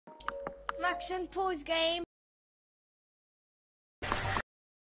Max and pause game.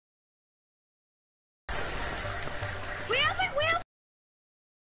 We have it.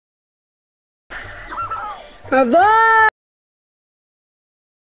 Bye-bye.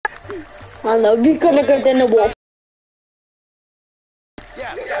 I love you. Gonna go down the wall.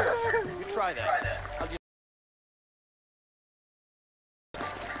 Yeah, sure. You try that.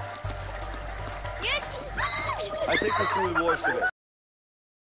 Yes. I think we're through the worst of it.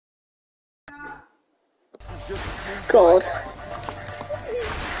 This is just a smooth God.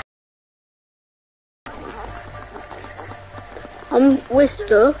 We're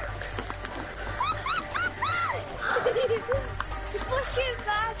stuck. Push it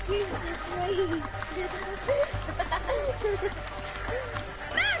back, you this way.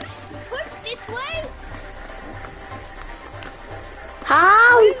 Max, push this way.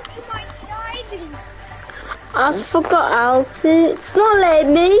 How? Move to my side. I forgot how to. It's not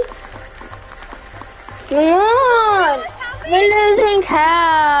letting me. Come on. We're losing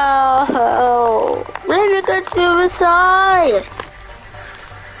cow. Let me go to the other side.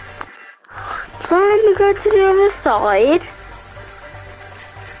 Trying to go to the other side.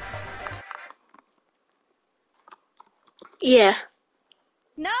 Yeah.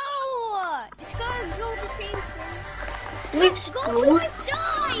 No, it's gonna go the same thing. Let's Go to my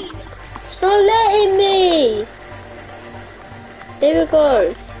side. It's not letting me. There we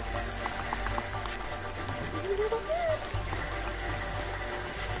go.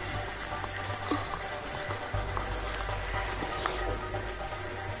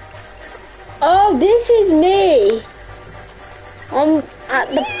 Oh, this is me. I'm at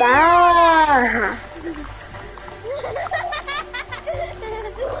the bar.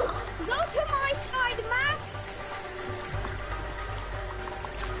 Go to my side, Max.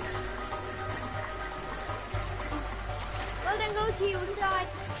 Well, then go to your side.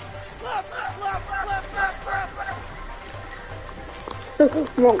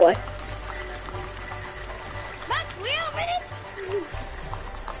 Wrong way. Max, we have it.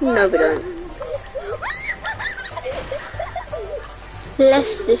 No, we don't.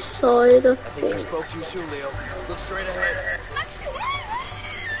 Less this side, I I think you spoke too soon, Leo. Look straight ahead. Max,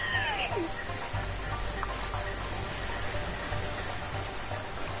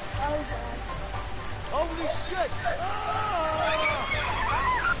 Holy shit!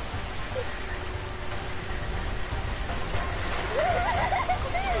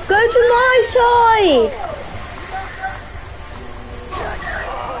 Go to my side!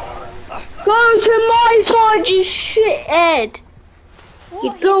 Go to my side, you shithead! You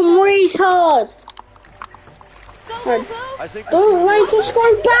dumb retard! go. I think Don't make us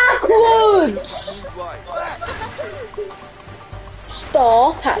go backwards!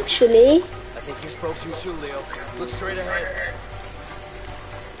 Stop, actually. I think you spoke too soon, Leo. Look straight ahead.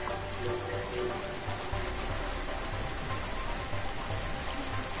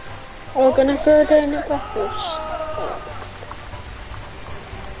 We're gonna go down the backwards.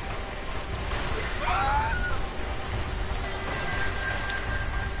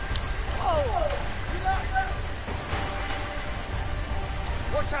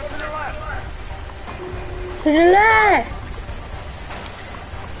 Watch out to the left. To the left!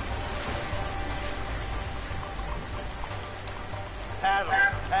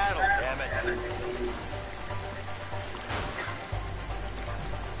 Paddle, damn it.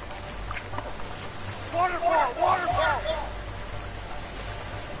 Waterfall!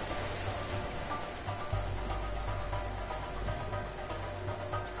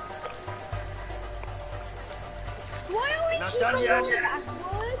 Why are we Not keep done on yet. going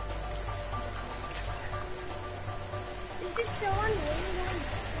backwards? This is so annoying.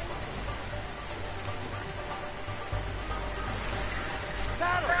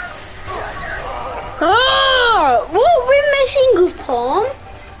 Ah! What we're missing upon?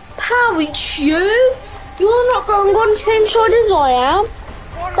 Pow, it's you! You're not going on the same side as I am.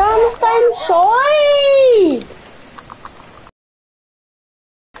 Stay on the same side!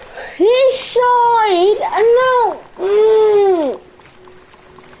 This side! And now...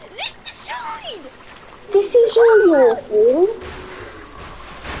 This side! This is all your fault.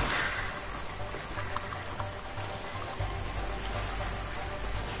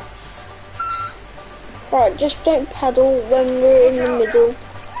 Right, just don't paddle when we're in the middle.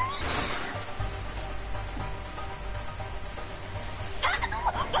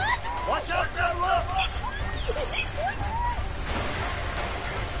 Watch out, now look! This way!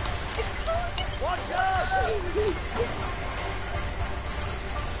 Watch out!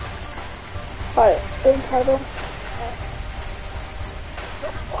 Right, don't paddle.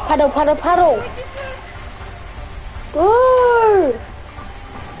 Paddle. This way. Go!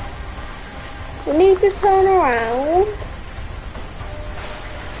 We need to turn around.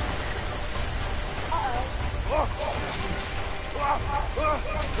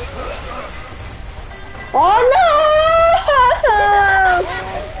 Oh no!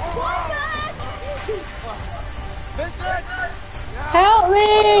 Vincent! Help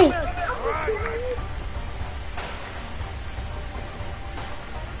me!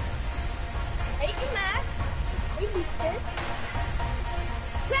 Thank you, Max. Hey, Houston.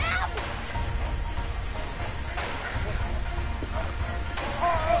 Grab!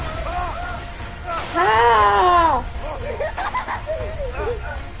 Ah!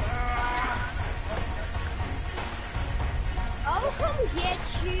 I'll come get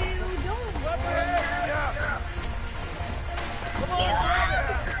you. Don't worry.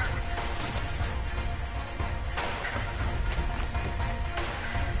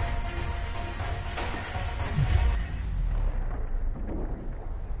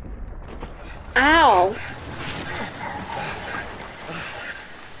 Ow!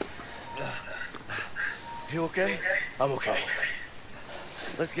 You okay? I'm okay.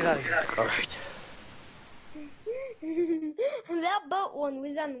 Let's get out of here. All right. That boat one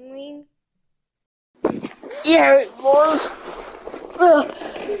was annoying. Yeah, it was.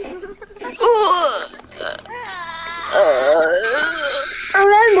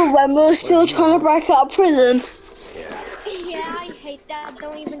 Remember when we were still trying to break out of prison? Yeah, I hate that.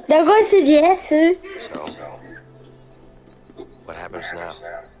 Don't even. That guy said yes too. So, what happens now?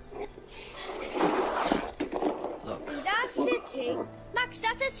 Look, Is that a city? Max,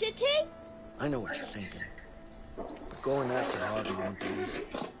 that's a city? I know what you're thinking. But going after Harvey won't be easy.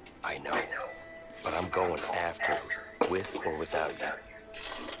 I know. But I'm going after him, with or without you.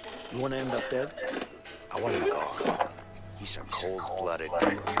 You want to end up dead? I want him gone. He's a cold-blooded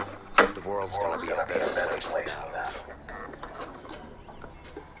killer. The world's gonna be a better place without him.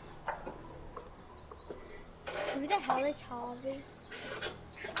 Who the hell is Harvey?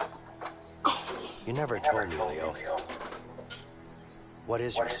 You never told me, Leo. What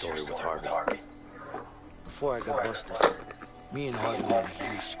is your story with Harvey? Before I got busted, me and Harvey made a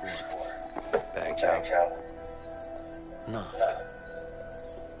huge score. Bang job? No.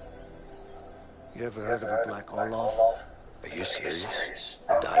 You ever heard of a Black Orlov? Are you serious?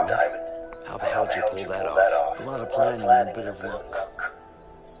 A diamond? How the hell did you pull that off? A lot of planning and a bit of luck.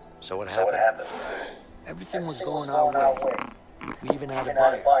 So what happened? Everything was going our way. We even had a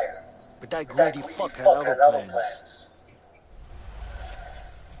buyer. But that greedy fuck had other plans.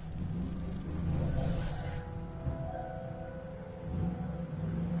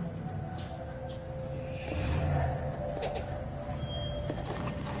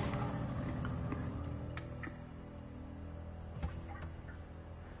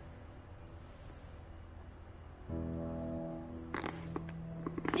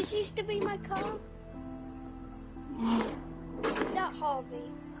 This used to be my car. Is that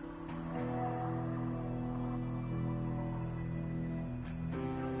Harvey?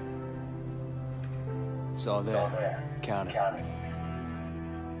 It's all there. Count it.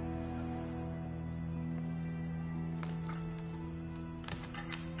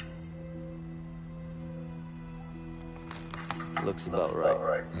 Looks about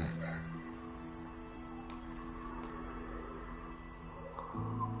right.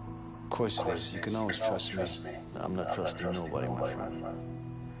 Of course it is. You can always trust me. I'm not trusting nobody, my friend.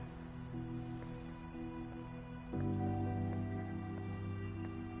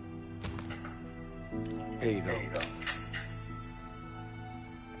 Here you go.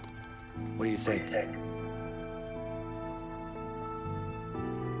 What do you think?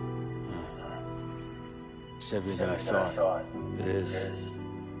 It's everything I thought. It is.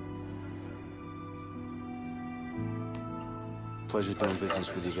 Pleasure doing business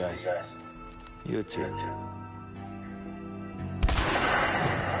with you guys. You too.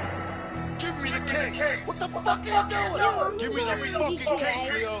 Give me the case! What the fuck are you doing? Give me the fucking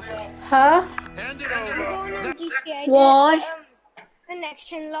case, Leo! Huh? Hand it I'm over! going on GTA. Why?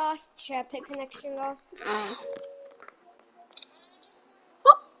 Connection lost. Should I pick connection lost?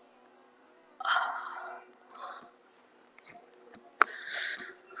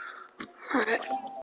 Alright.